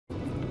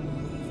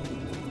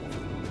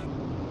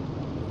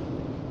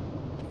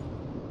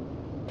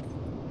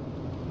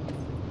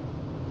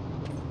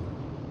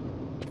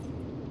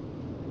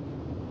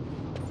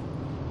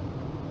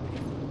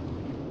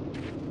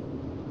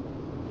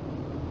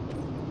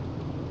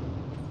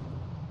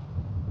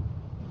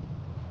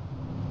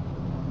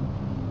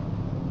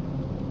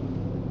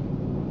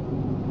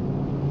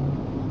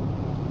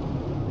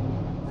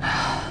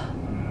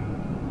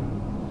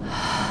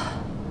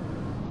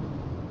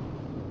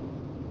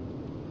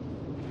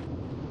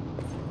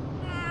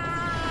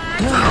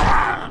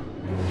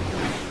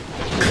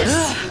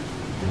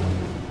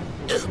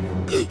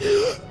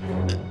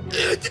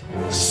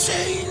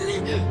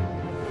insane?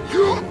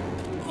 You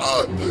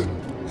are...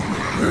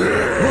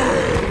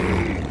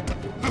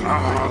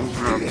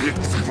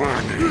 It's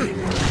funny.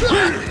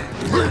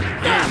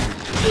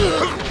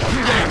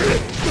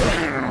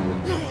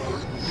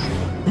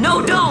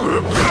 No,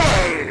 don't!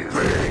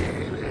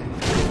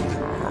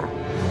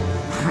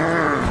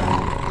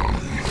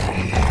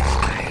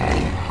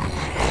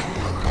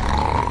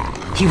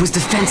 He was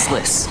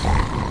defenseless.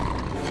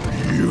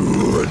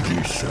 You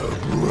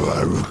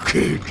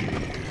disagree.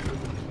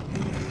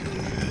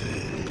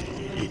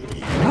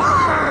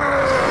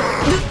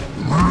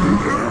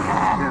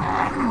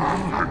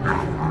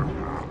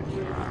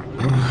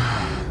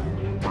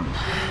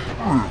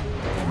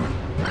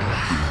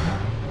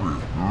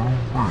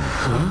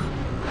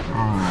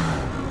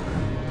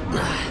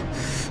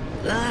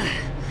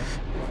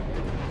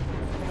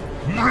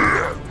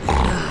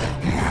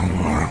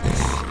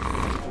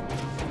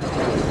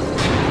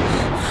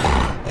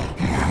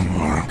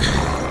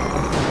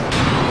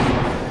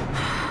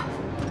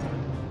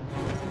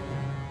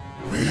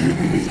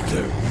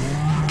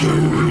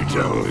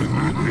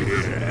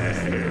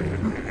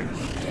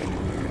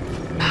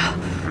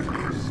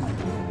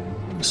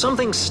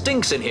 Something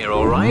stinks in here,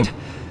 all right.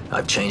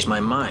 I've changed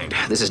my mind.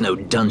 This is no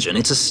dungeon,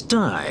 it's a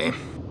sty.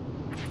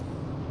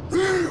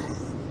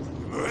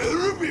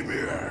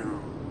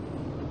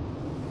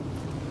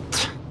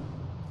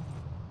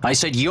 I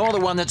said you're the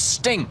one that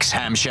stinks,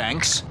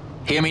 Hamshanks.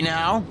 Hear me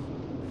now?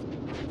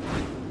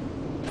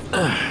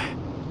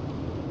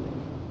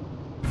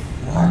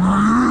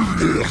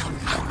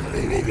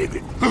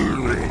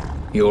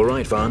 You all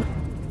right, Vaughn?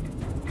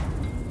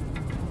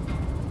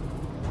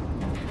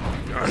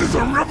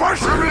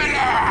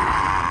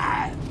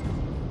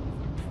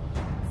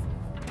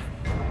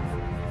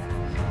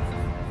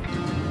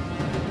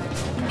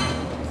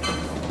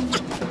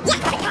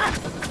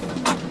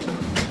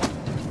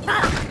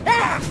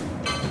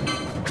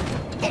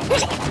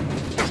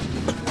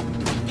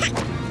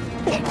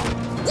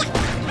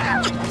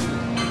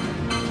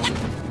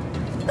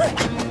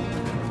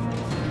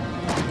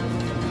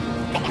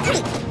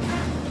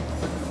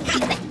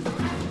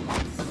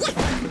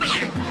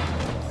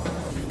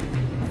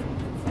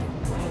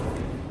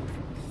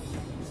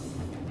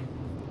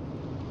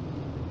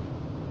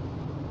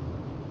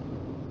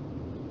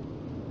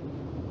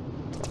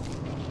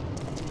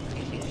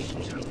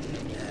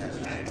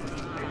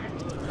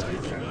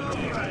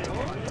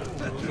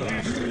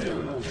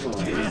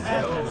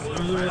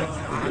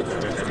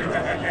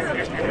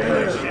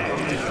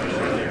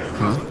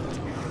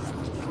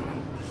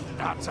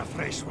 That's a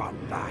fresh one,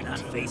 that. Not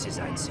faces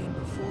I'd seen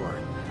before.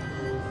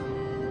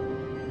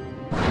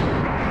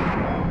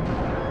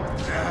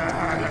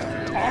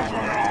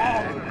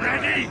 Overall,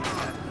 ready?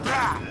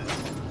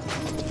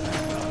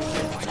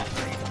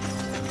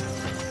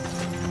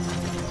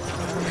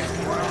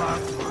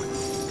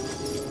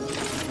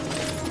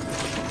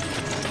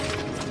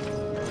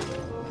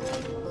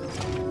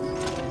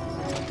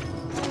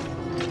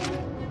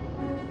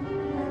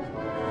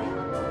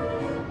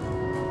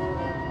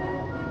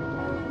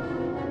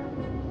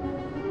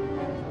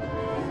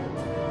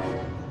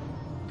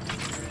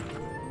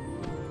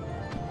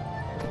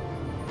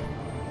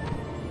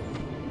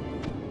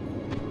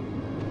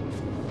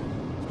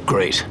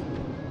 Great.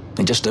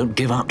 They just don't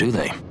give up, do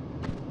they?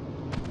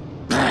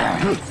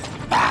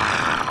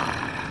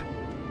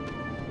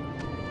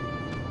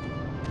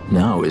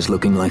 Now is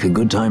looking like a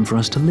good time for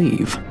us to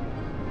leave.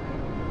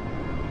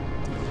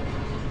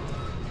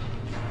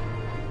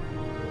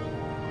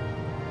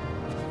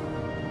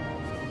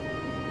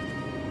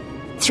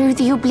 Through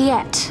the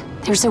oubliette,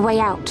 there's a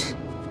way out.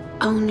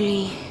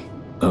 Only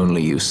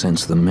you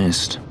sense the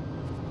mist.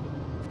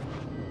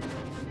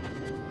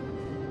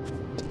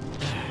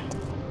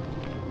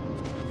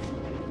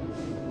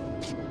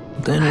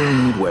 Then we'll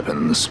need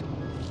weapons.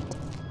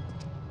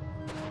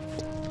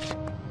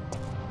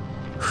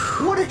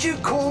 What did you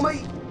call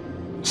me?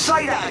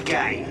 Say that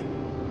again.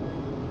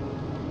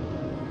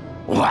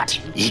 What?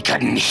 You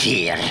couldn't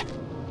hear?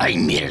 I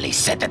merely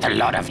said that a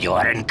lot of you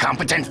are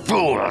incompetent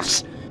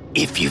fools.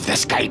 If you've the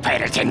Sky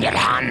Pirate in your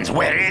hands,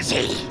 where is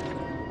he?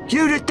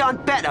 You'd have done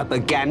better,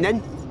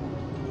 Bagamnon.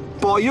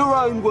 By your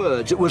own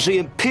words, it was the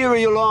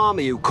Imperial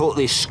Army who caught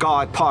this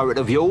Sky Pirate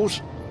of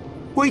yours.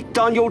 We've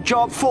done your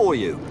job for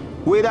you.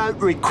 We don't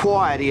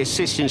require the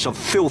assistance of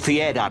filthy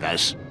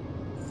headhunters.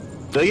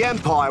 The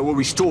Empire will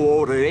restore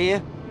order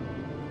here.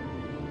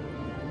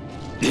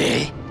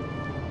 Eh?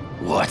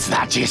 What's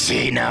that you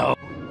say now?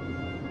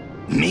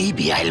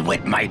 Maybe I'll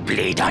wet my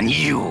blade on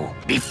you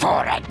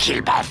before I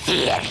kill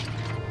Balthier.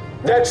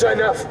 That's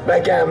enough,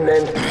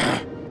 Bagamnon.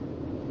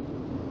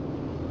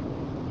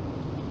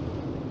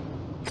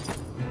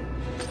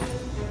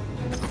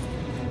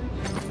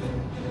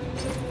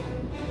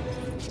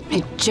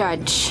 a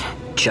judge.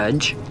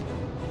 Judge?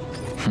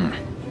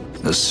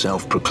 The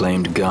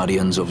self-proclaimed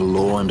guardians of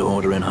law and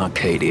order in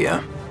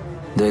Arcadia.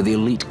 They're the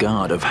elite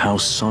guard of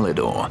House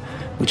Solidor,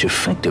 which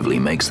effectively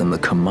makes them the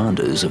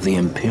commanders of the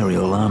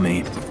Imperial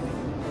Army.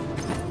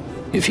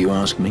 If you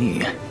ask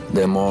me,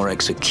 they're more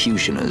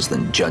executioners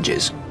than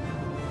judges.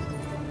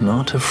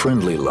 Not a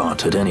friendly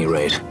lot, at any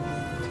rate.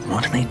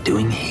 What are they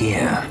doing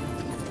here?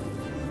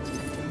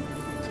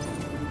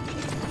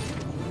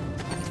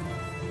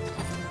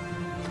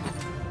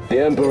 The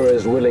Emperor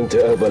is willing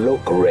to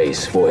overlook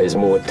race for his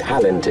more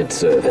talented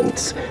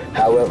servants.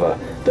 However,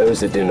 those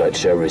that do not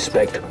show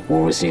respect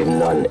will receive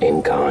none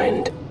in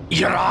kind.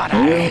 Your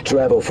Honor! You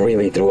travel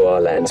freely through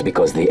our lands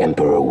because the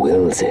Emperor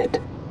wills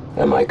it.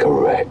 Am I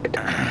correct?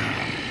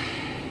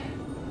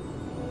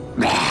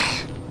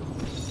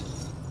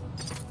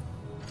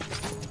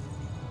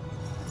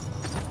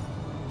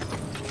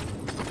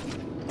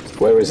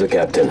 Where is the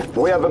captain?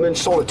 We have him in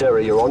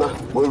solitary, Your Honor.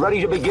 We're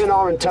ready to begin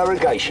our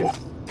interrogation.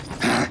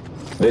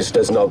 This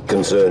does not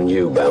concern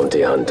you,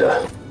 bounty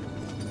hunter.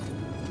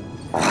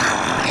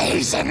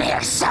 He's in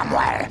here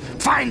somewhere.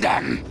 Find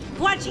him!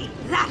 Wedgie,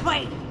 that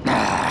way!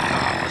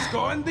 It's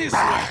going this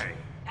way.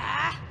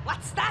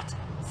 What's that?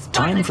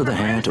 Time for the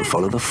hare to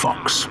follow the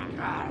fox.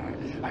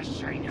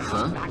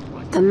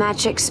 The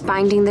magics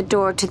binding the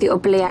door to the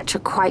oubliette are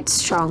quite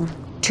strong.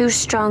 Too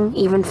strong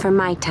even for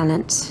my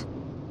talents.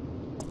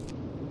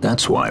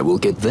 That's why we'll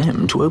get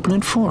them to open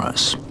it for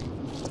us.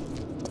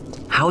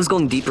 How is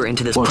going deeper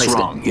into this What's place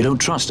wrong? You don't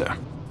trust her?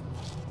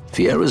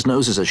 Fiera's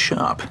noses are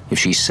sharp. If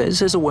she says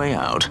there's a way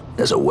out,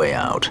 there's a way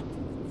out.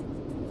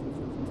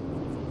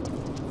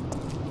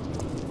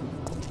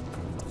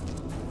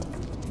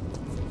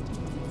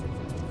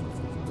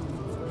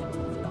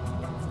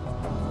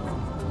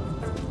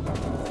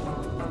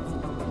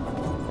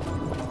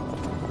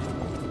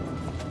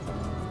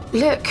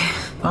 Look.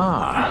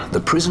 Ah, the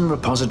prison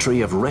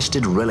repository of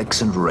wrested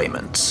relics and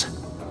raiments.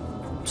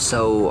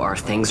 So, our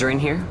things are in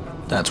here?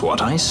 That's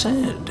what I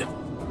said.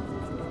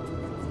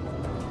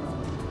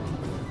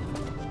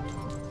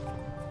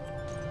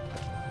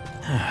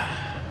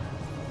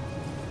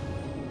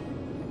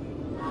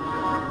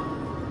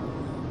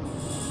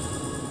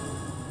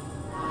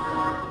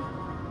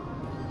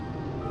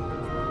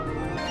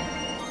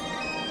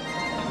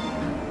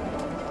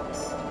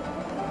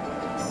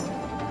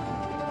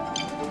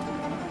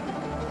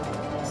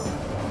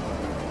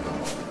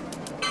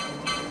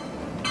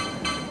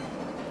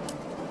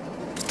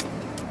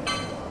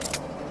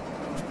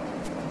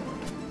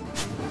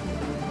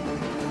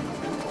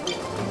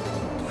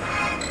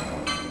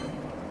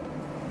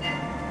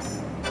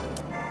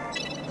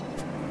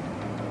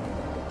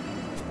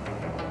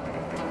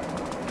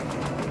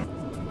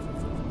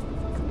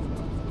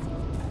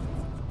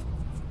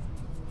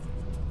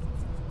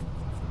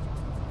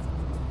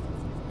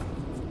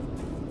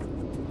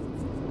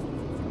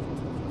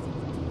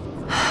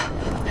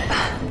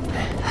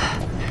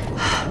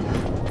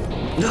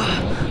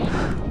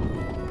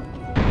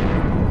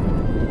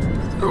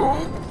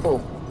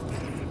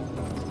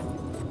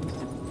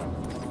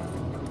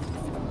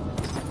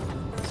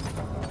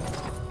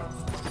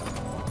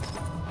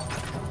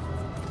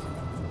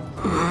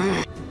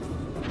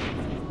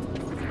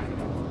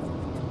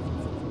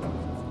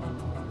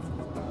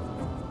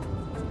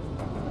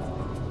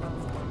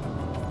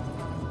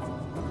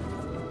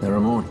 There are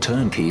more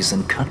turnkeys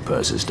than cut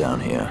purses down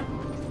here.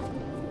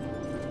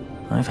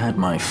 I've had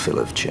my fill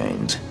of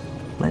chains.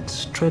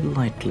 Let's tread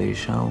lightly,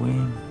 shall we?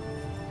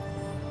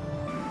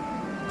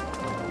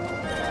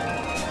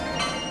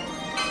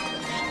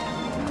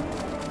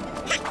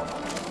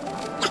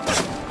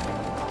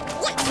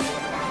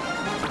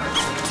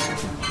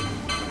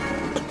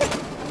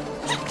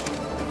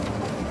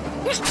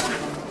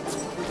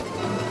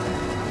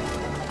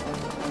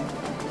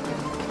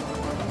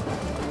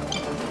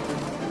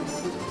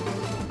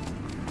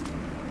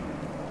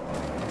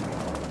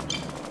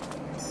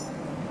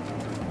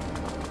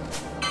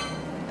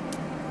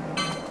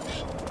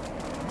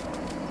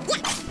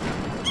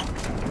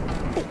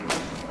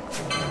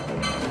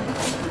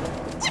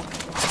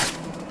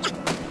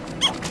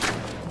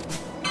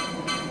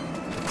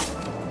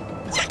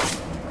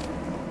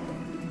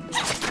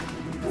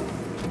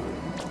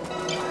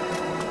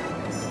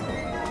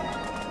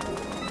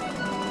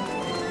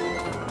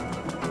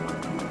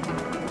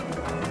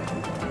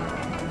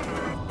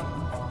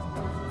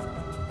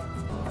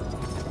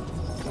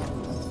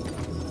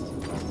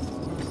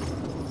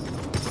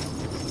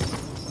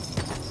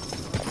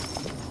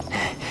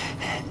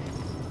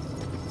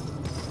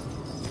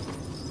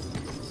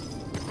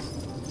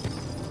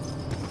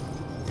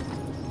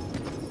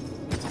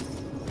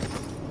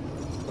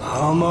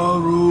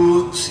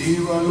 Amaru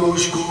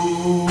Sivanoshku.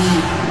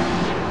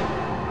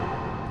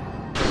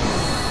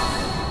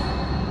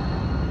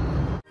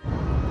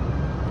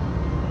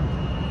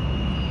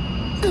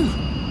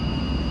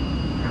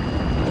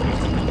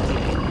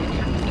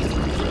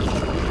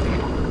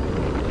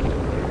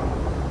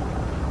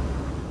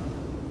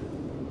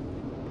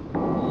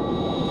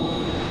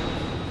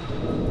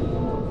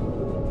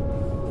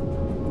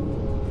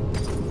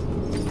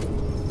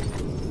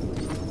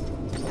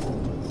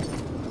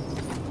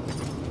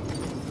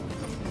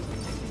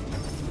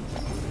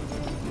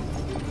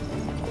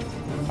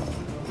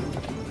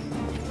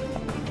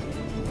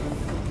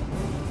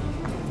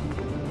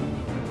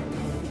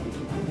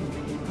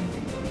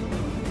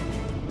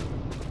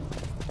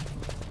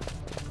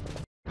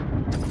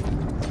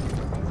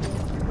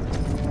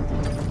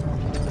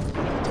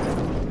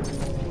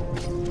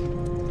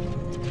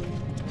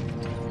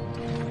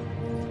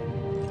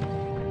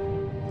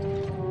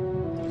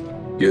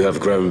 You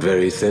have grown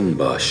very thin,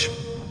 Bosch.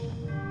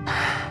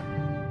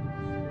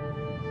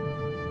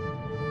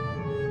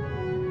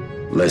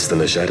 Less than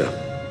a shadow,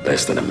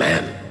 less than a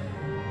man.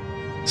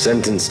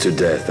 Sentenced to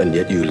death, and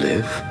yet you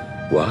live?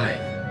 Why?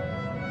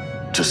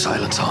 To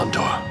silence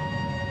Hondor.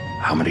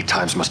 How many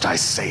times must I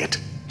say it?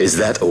 Is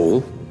that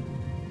all?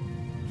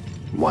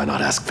 Why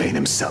not ask Vane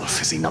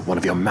himself? Is he not one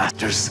of your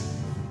masters?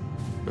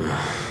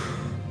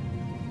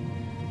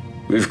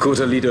 We've caught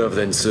a leader of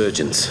the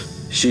insurgents.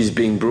 She's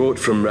being brought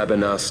from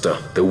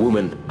Rabanasta, the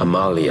woman,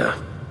 Amalia.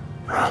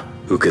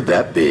 Who could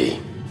that be?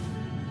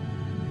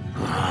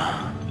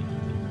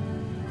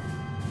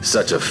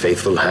 Such a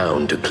faithful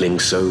hound to cling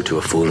so to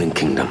a fallen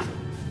kingdom.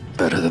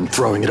 Better than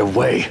throwing it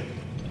away.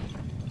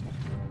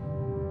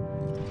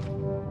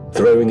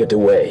 Throwing it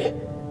away,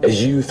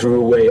 as you threw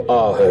away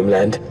our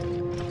homeland?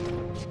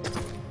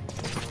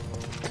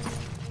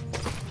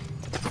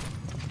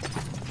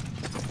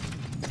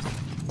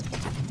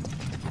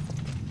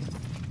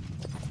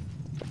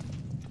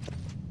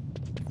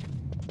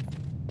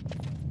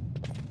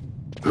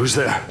 Who's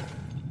there?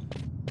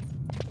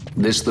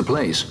 This the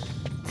place?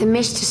 The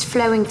mist is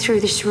flowing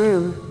through this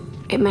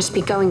room. It must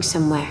be going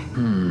somewhere.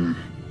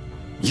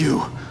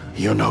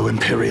 You're no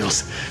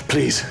Imperials.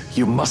 Please,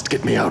 you must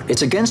get me out.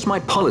 It's against my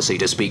policy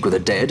to speak with the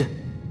dead,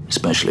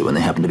 especially when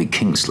they happen to be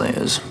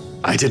Kingslayers.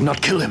 I did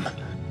not kill him.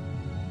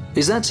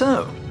 Is that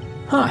so?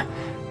 Huh.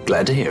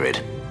 Glad to hear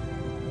it.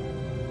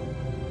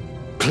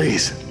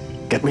 Please,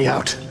 get me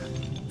out.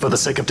 For the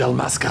sake of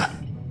Dalmasca.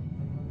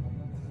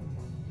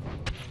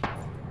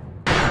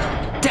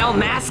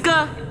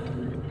 Dalmasca?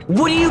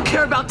 What do you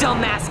care about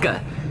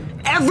Dalmasca?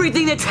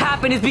 Everything that's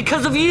happened is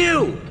because of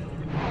you!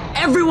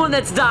 Everyone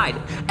that's died,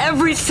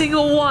 every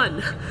single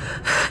one!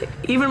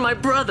 Even my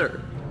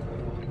brother.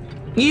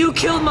 You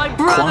killed my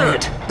brother!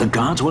 Quiet! The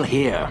guards will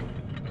hear.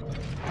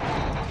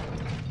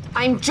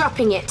 I'm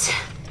dropping it.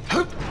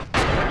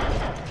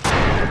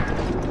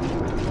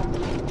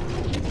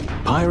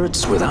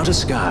 Pirates without a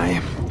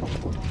sky.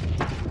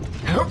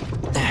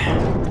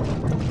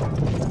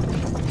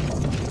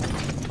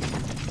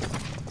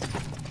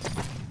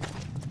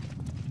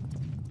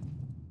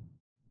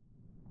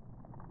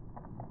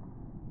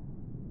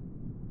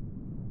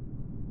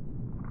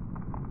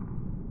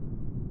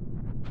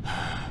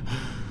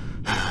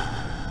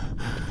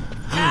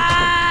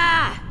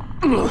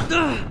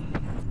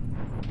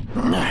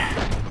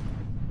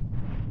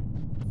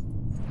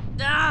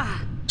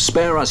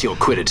 Spare us your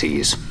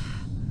quiddities.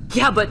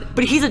 Yeah, but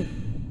he's a...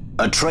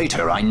 A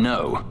traitor, I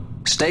know.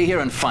 Stay here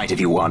and fight if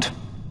you want.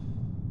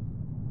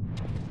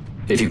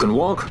 If you can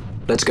walk,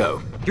 let's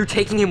go. You're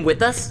taking him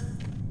with us?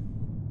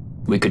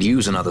 We could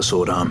use another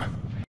sword arm.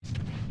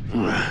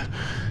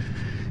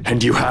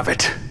 And you have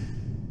it.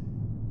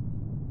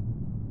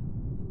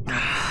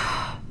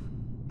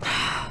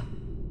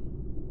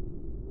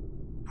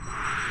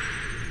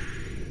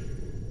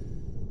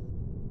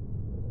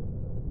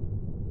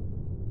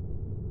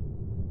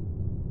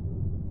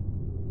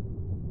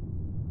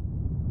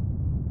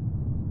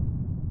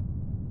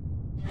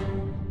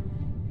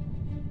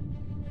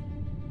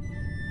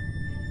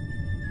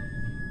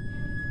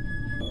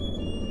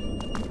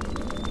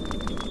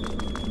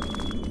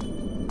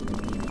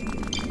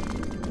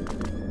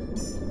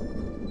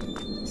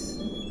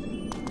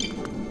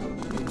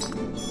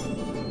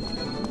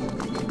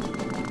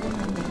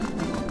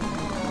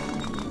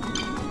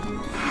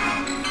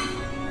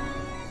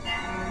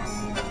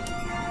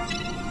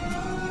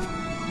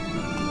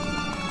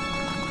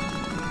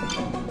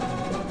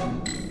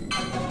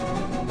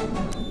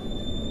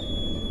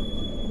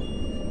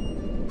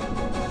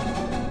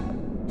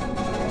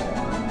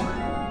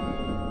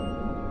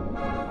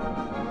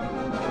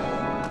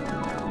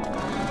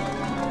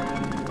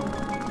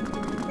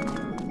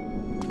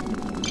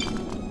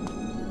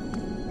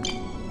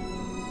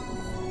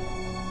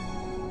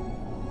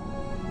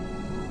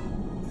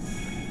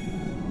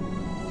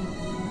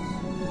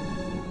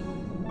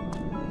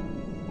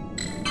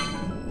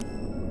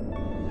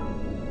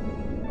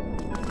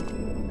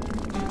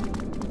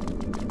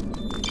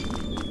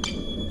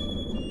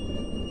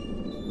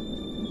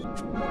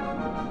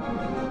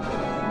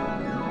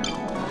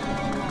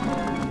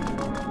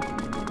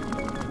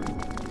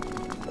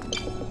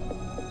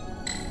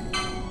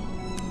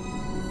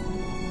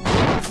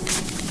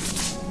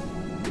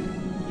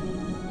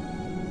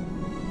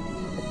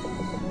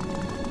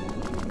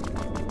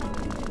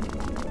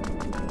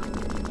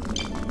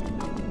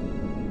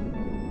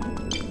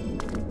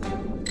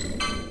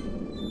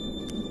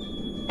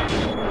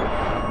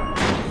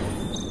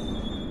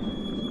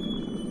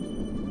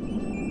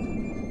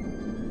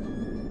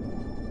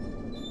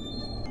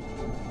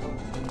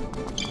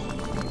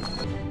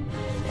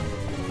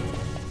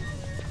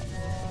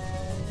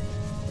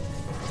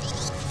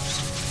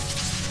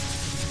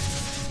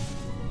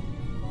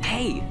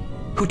 Hey,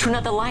 who turned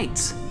out the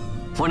lights?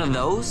 One of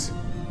those?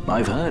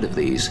 I've heard of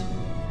these.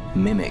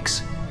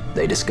 Mimics.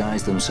 They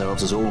disguise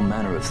themselves as all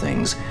manner of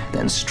things,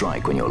 then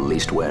strike when you're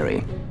least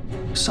wary.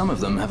 Some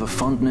of them have a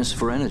fondness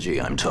for energy,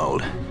 I'm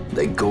told.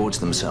 They gorge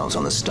themselves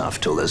on the stuff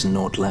till there's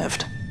naught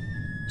left.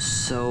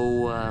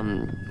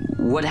 So,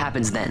 what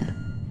happens then?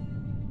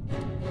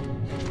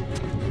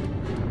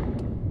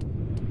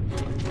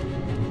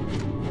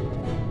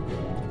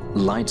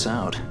 Lights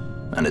out,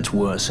 and it's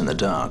worse in the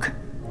dark.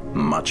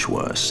 Much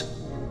worse.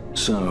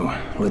 So,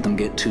 let them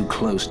get too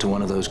close to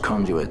one of those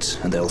conduits,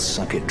 and they'll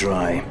suck it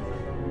dry.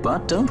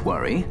 But don't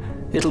worry,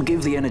 it'll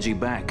give the energy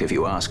back if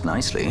you ask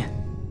nicely.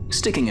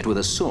 Sticking it with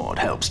a sword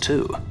helps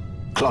too.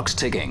 Clock's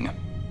ticking.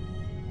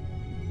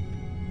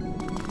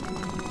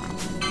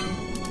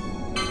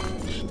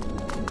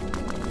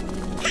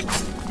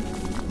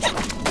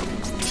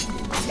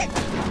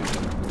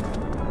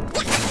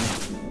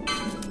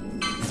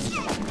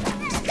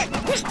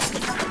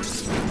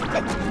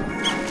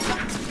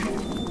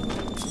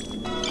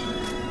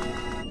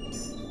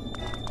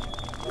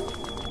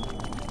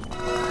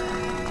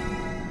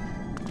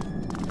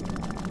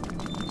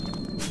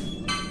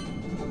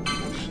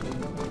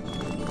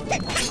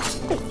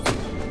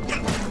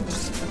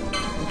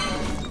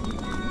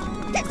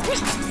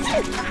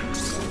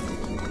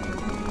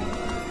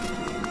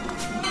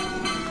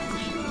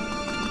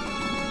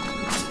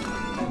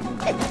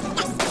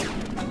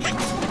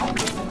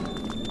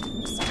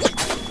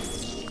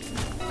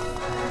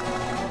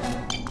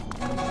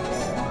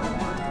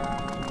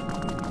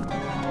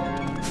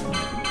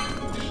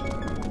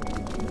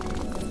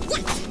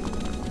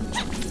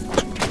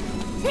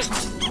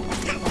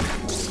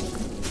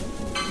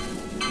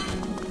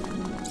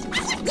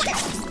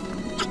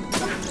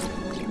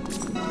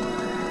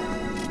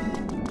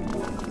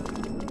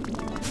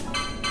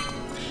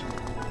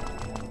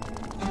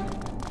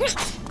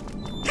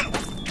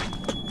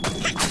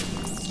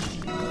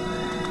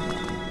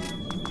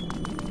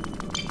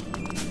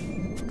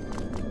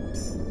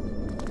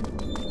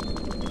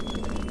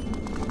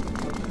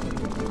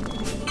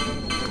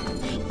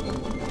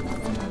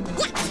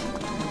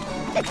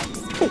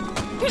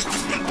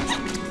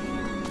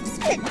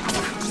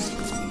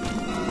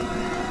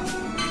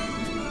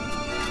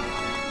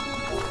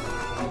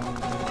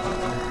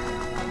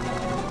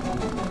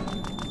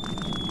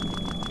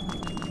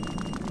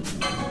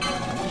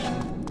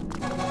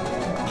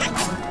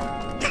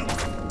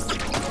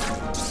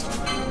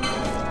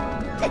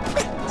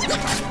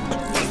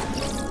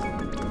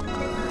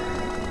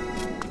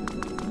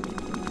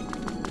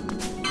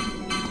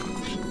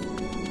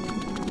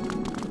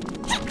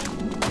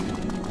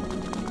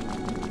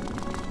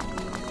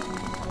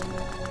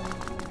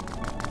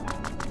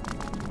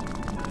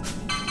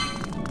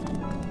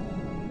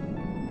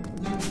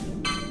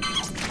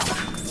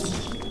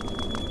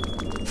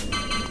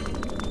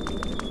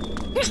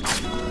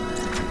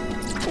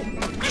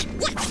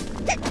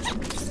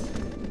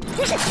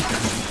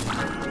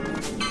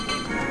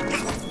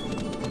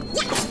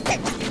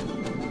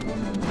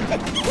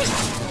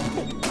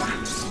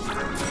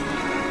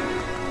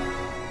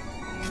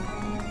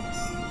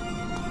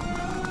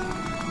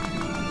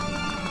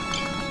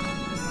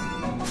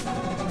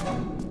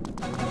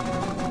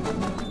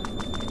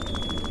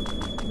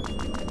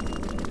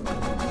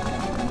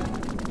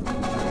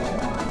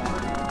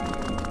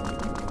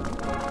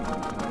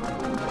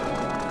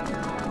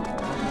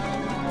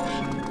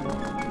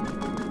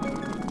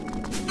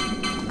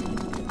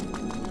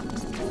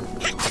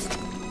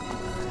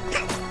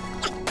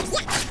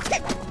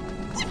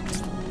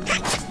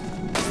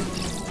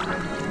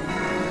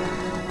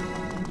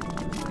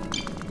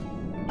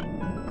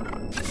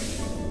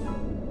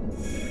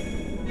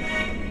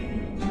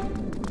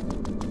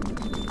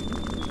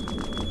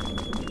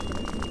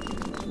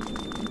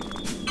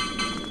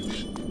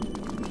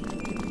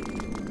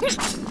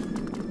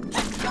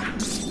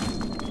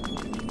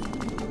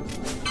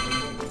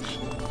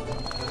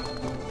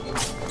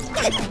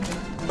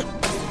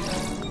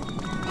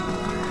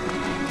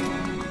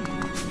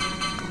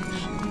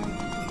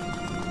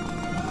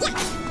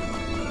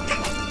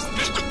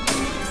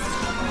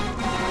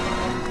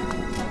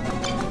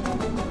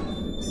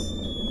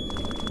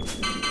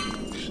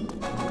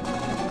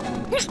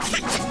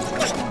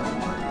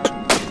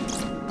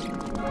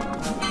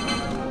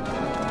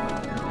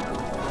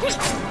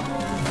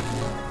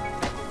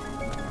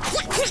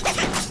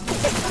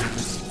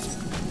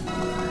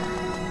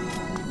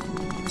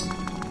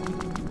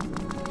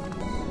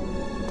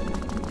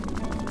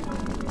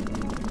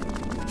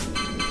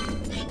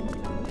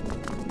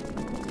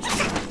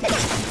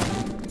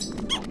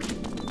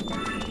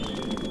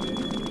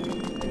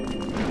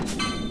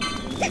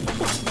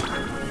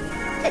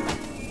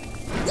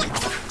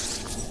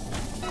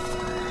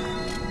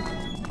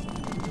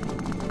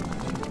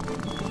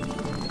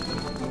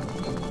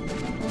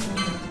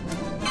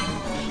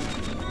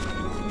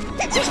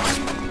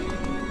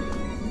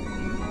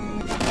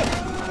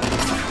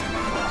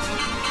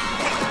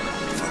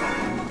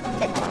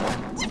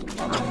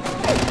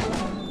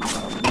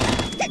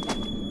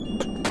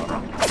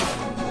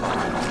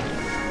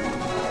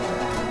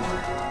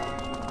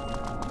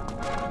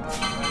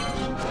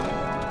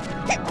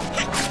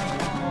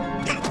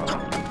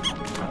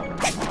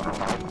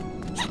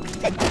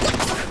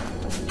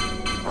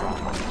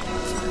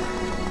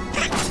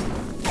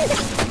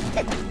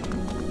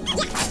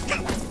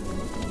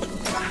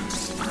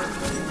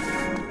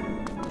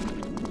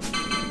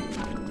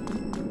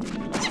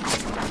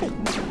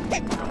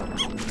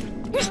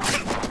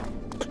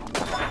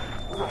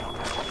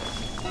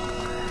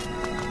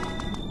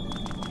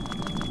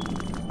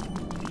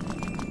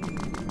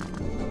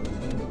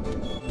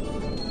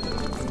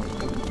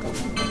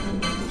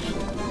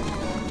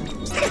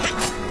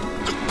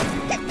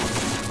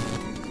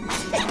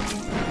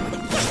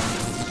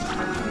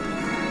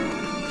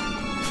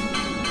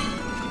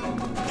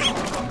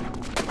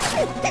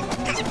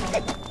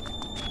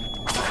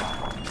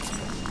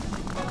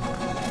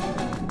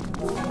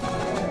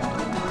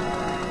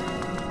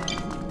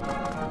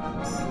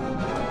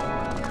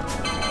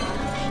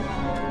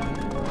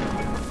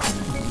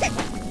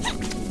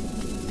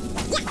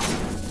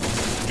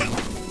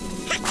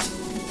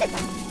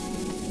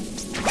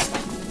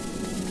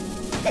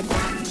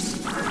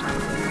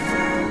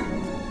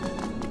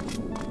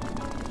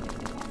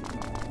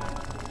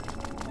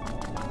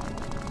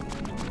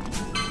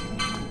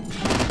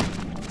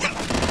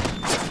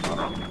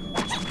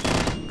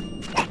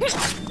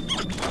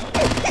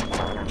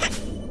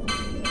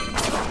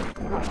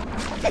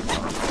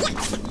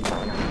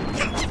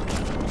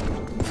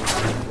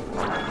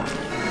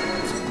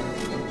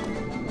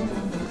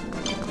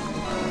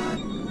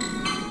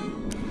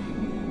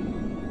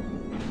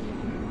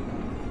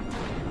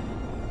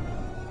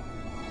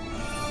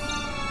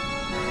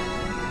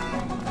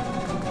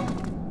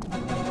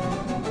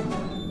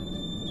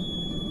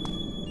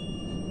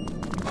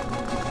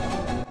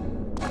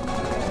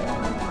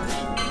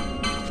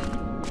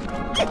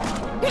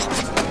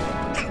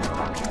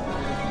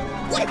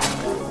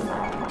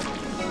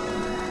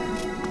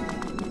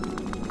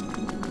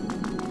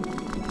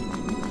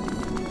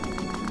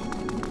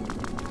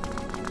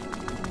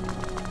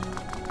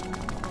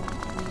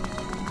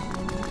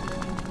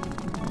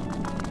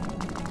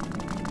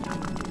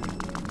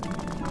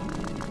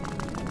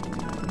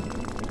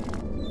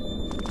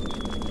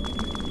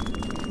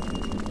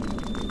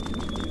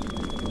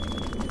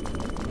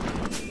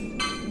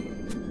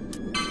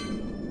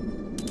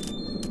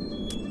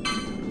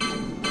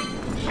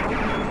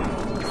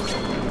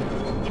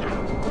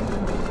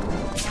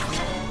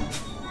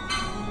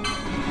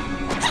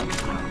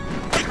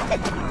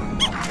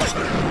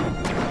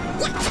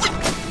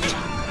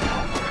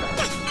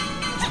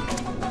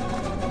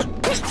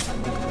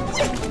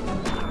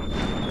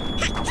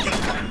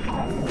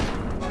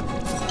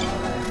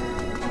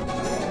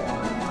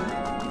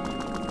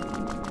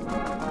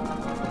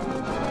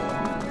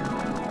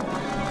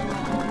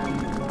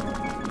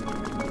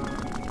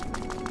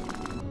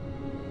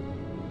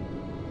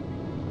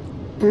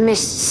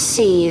 Mist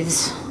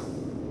seethes.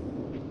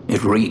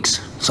 It reeks.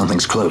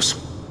 Something's close.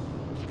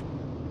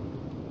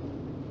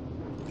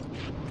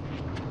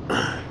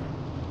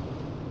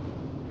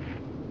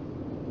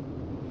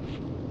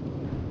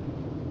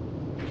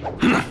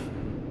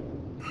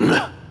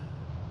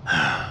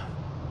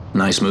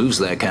 Nice moves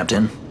there,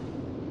 Captain.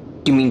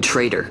 You mean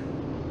traitor?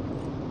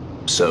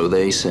 So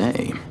they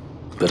say.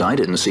 But I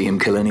didn't see him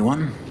kill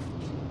anyone.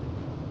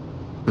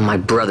 My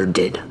brother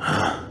did.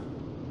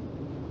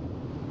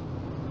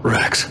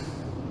 Rex.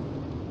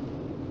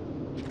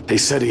 He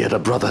said he had a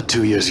brother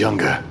 2 years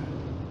younger.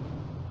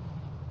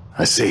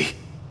 I see.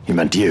 He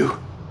meant you.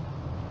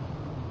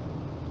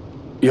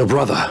 Your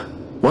brother.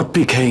 What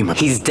became of...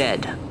 He's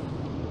dead.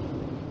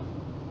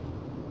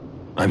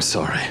 I'm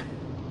sorry.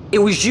 It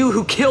was you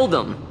who killed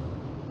him.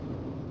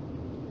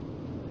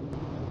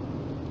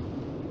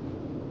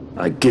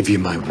 I give you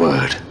my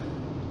word.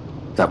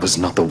 That was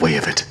not the way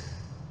of it.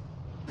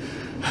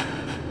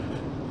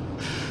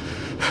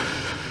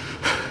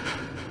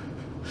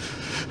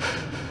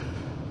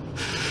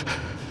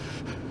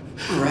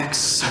 Rex,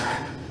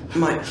 sir.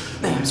 My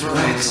name's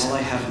Rex. All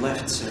I have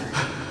left, sir.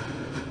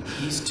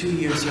 He's 2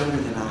 years younger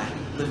than I.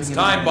 Living in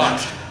Time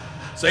botched.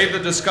 Save the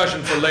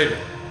discussion for later.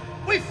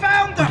 We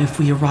found them! But if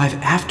we arrive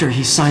after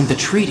he signed the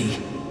treaty...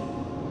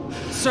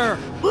 Sir,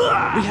 we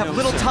have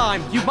little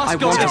time. You must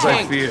go to As I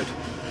King. feared.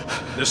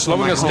 They're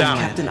slowing us down.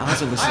 Captain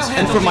Ozilus's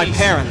And for my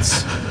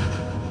parents.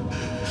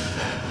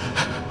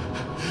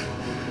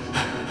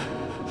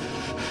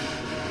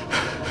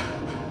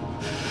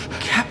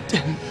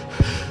 Captain,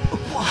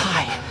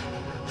 why?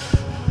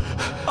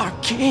 Our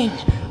king,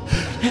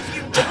 what have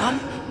you done?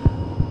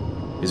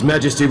 His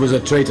Majesty was a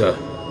traitor.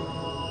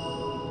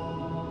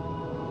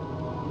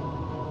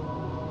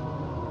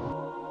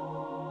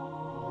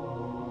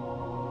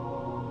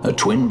 A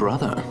twin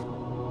brother.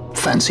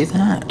 Fancy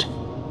that.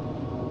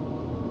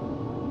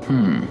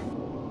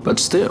 But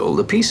still,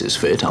 the pieces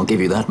fit, I'll give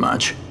you that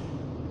much.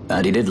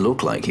 And he did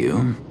look like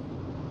you.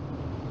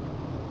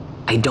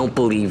 I don't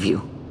believe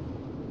you.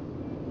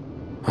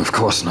 Of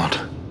course not.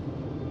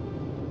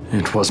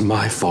 It was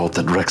my fault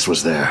that Rex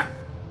was there.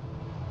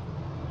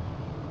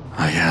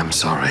 I am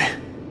sorry.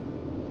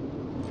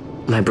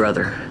 My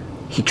brother,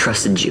 he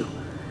trusted you.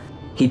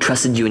 He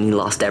trusted you and he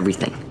lost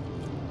everything.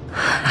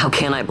 How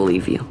can I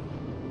believe you?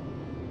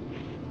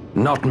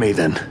 Not me,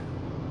 then.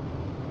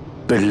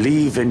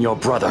 Believe in your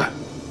brother.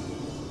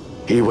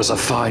 He was a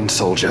fine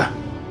soldier.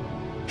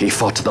 He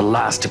fought to the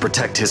last to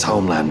protect his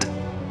homeland.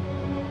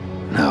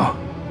 Now,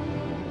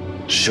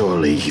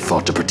 surely he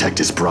fought to protect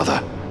his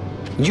brother.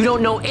 You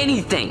don't know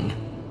anything!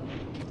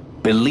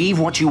 Believe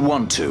what you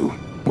want to.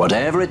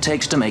 Whatever it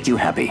takes to make you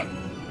happy.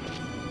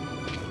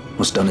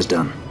 What's done is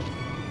done.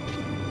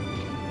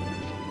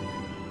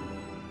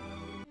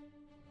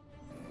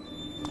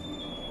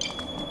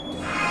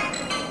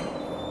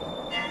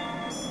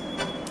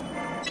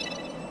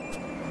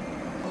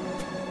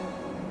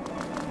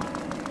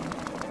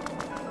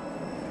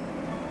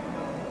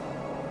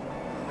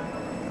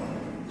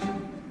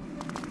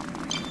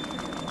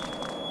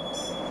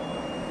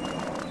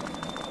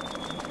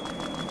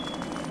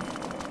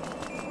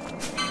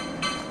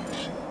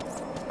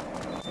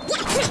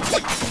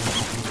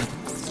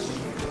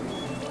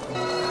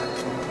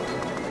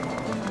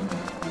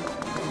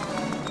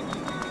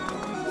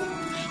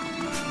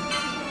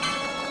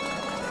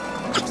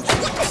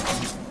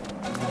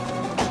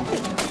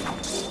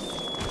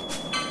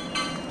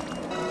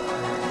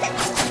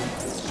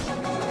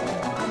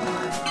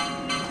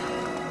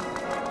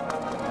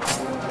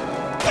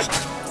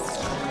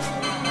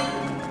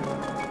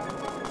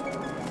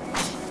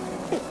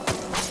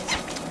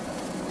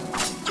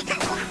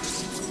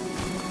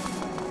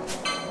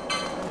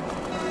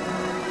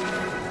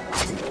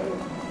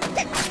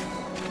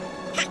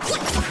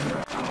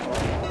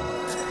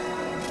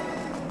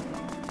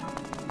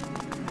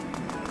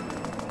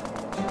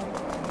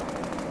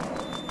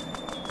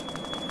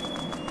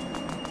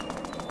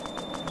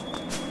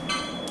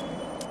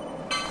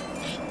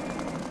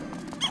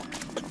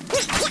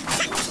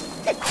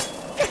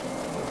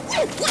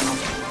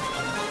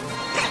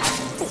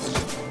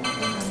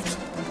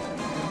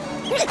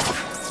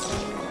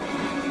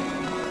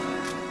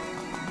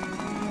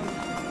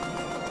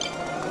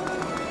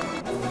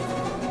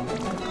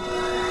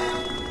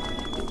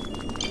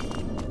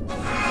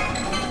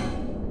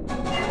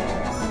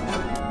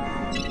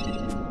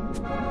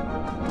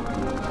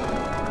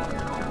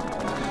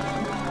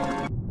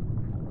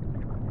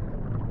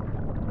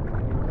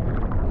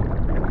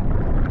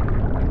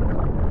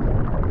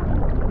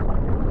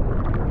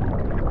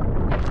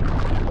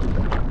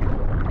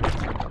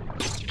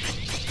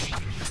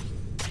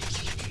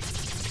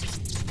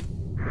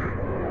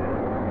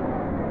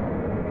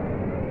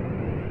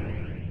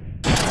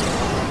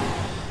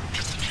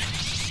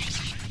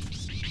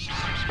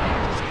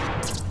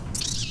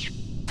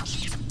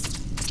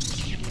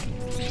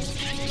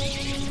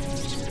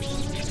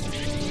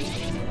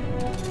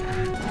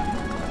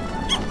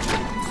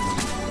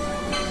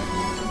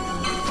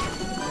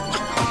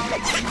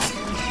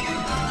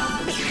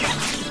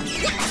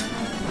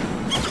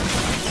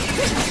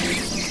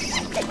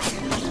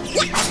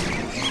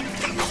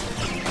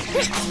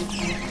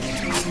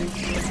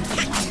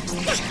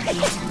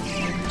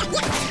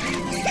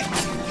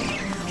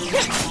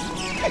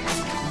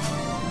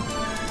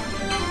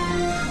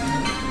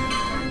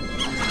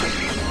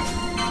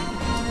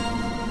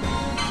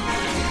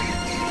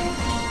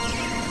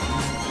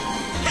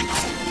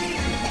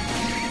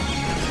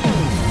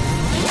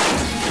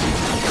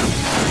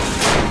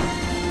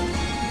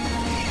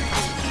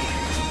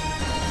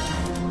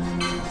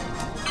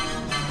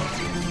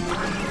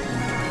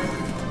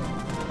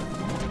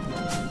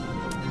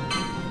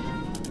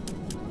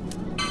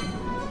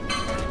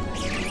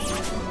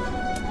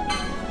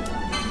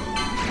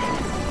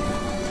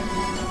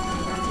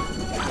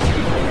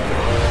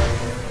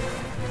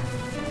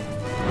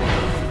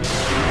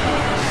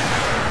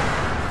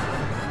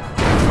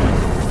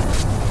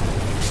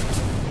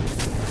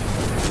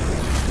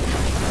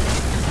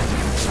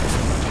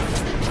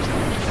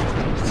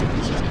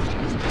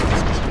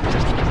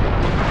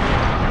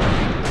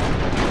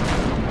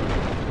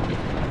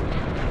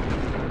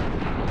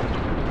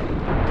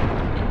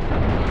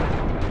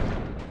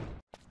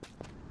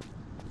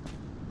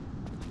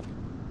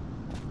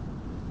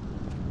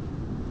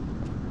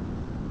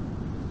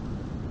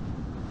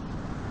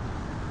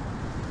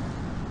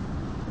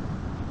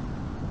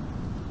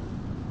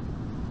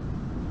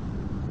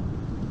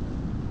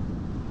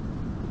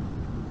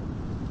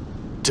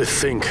 To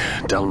think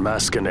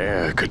Dalmascan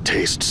air could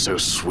taste so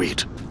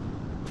sweet.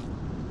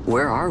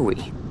 Where are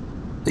we?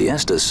 The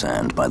Estes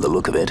Sand, by the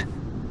look of it.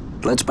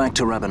 Let's back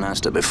to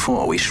Rabanasta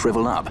before we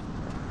shrivel up.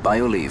 By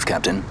your leave,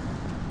 Captain.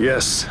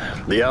 Yes,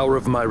 the hour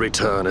of my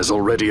return is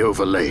already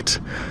over late.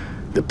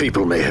 The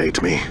people may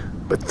hate me,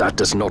 but that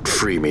does not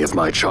free me of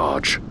my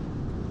charge.